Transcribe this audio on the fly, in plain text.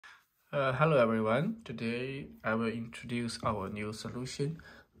Hello everyone. Today I will introduce our new solution,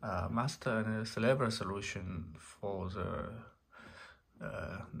 master and slaver solution for the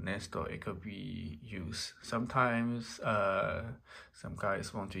nest, or it could be used. Sometimes some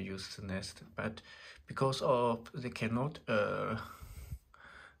guys want to use the nest, but because of they cannot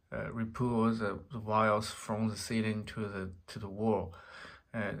repull the wires from the ceiling to the wall.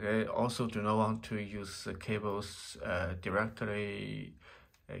 They also do not want to use the cables directly.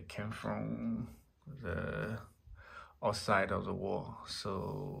 It came from the outside of the wall,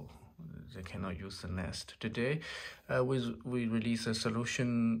 so they cannot use the nest. Today, we release a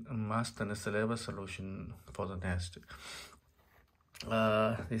solution, a master and a slaver solution for the nest.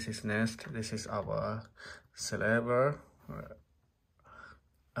 This is nest. This is our slaver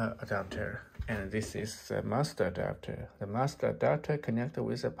adapter, and this is the master adapter. The master adapter connected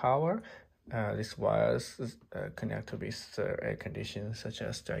with the power. These wires connect with air conditioners such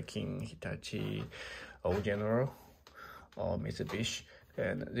as Daikin, Hitachi, Ogeneral, or Mitsubishi.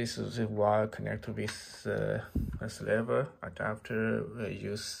 And this is the wire connected with a slaver adapter. We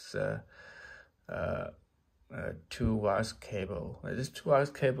use 2 wires cable. This 2 wires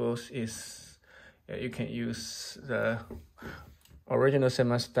cables is you can use the original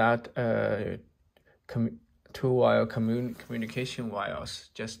thermostat 2-wire communication wires.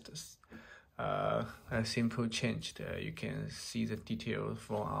 Just a simple change. You can see the details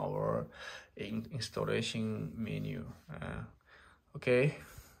from our installation menu. Okay,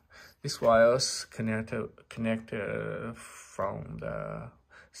 these wires connect from the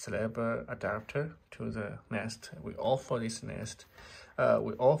slaver adapter to the nest. We offer this nest.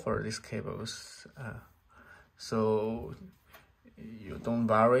 We offer these cables, so you don't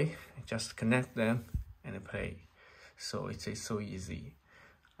worry. Just connect them and play. So it's so easy.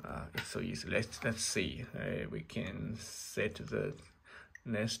 It's so easy. Let's see. We can set the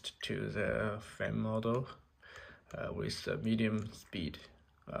nest to the fan model with the medium speed.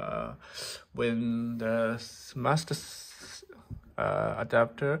 When the master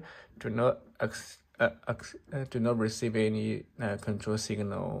adapter do not receive any control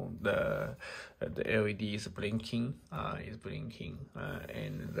signal, the LED is blinking.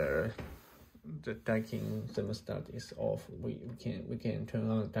 And the Daikin thermostat is off. We can turn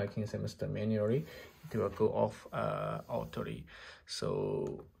on the Daikin thermostat manually. It will go off automatically.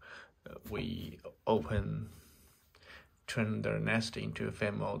 So we turn the nest into a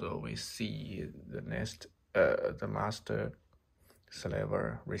fan model. We see the nest, the master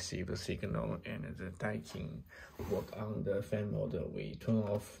slaver receive the signal, and the Daikin work on the fan model. We turn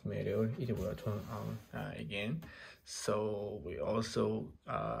off manually. It will turn on again. So we also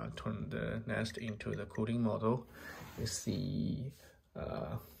turn the nest into the cooling model. You see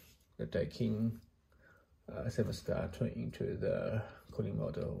the Daikin thermostat turn into the cooling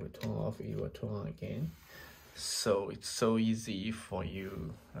model. We turn off, it will turn on again. So it's so easy for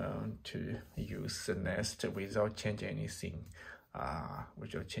you to use the nest without changing anything.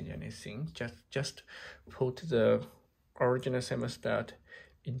 Just put the original thermostat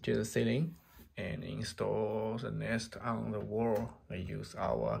into the ceiling and install the nest on the wall. We use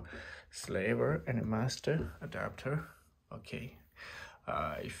our slaver and master adapter. Okay.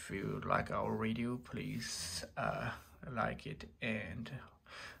 If you like our video, please like it and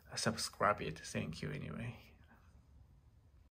subscribe it. Thank you anyway.